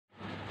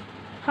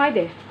Hi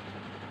there,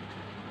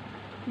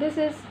 this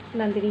is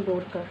Nandini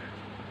Borkar.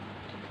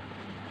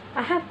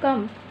 I have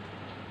come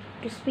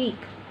to speak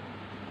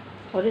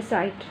or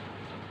recite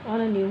on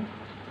a new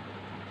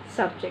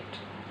subject,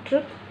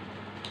 truth.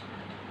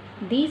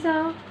 These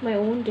are my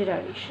own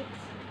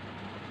derivations.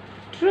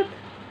 Truth,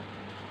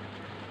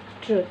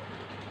 truth.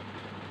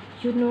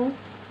 You know,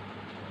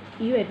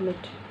 you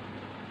admit,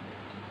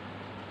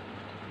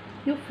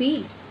 you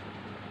feel,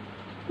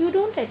 you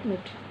don't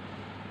admit,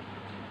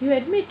 you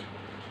admit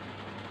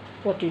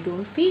what you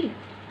don't feel.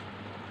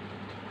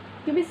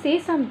 You may say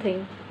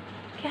something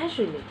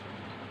casually,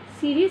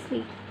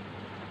 seriously,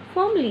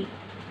 firmly,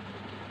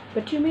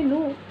 but you may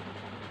know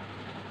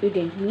you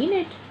didn't mean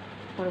it,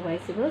 or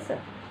vice versa.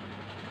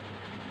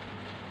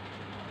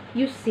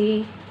 You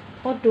say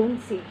or don't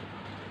say,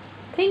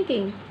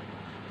 thinking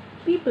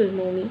people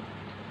know me.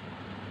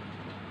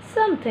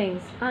 Some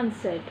things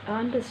unsaid are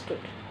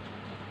understood.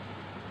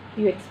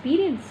 You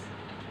experience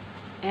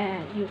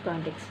and you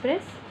can't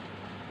express.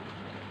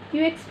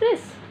 You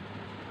express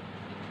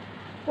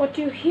what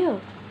you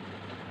hear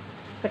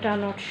but are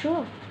not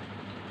sure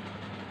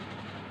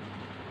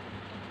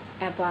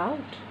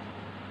about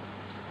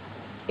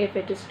if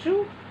it is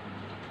true.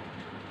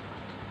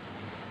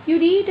 You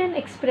read and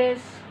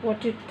express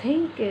what you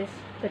think is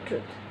the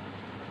truth.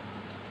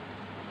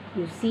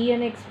 You see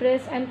and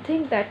express and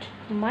think that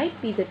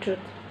might be the truth.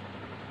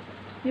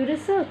 You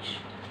research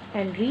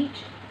and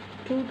reach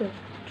to the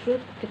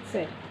truth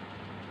itself.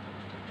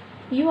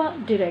 You are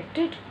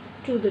directed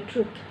to the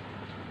truth.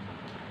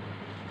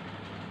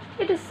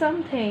 It is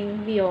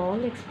something we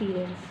all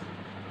experience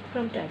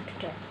from time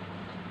to time.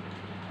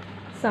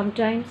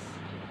 Sometimes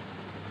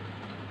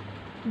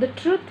the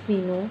truth we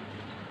know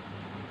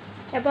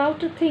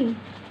about a thing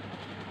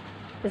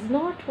is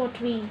not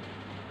what we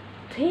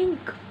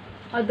think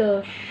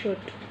others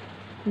should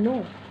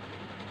know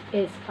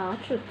is our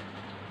truth.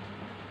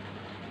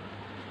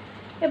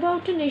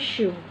 About an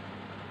issue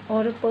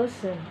or a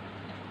person.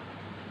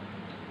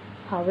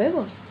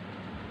 However,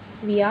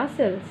 we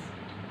ourselves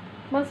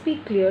must be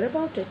clear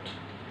about it,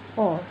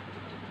 or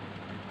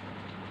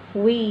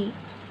we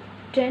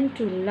tend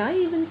to lie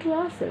even to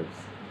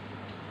ourselves.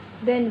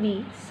 Then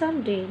we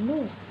someday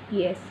know,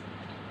 yes,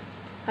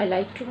 I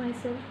lied to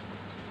myself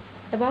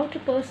about a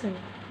person,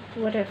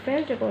 what I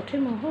felt about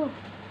him or her.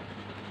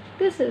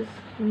 This is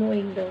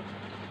knowing the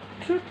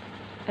truth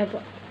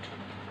about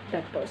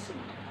that person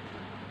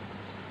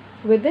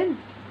within,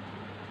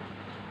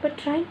 but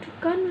trying to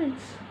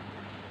convince.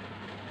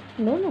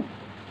 No,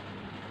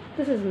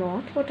 this is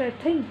not what I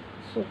think,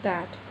 so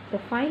that the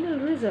final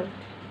result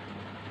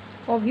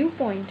or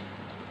viewpoint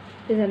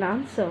is an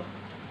answer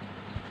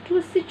to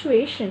a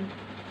situation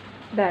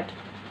that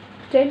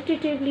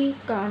tentatively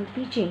can't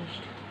be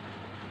changed.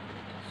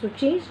 So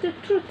change the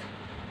truth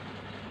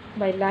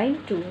by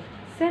lying to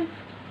self,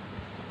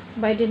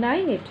 by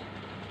denying it.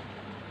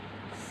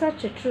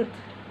 Such a truth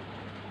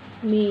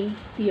may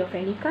be of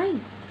any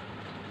kind.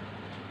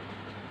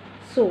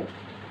 So,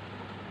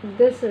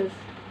 this is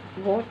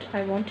what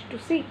I wanted to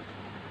say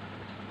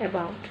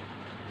about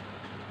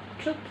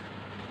truth.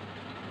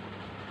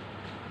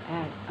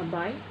 And a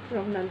bye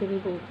from Nandini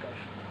Borkar.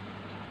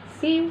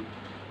 See you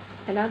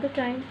another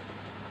time,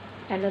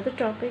 another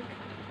topic,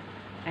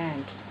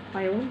 and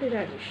my own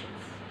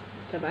derivations.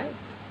 Bye bye.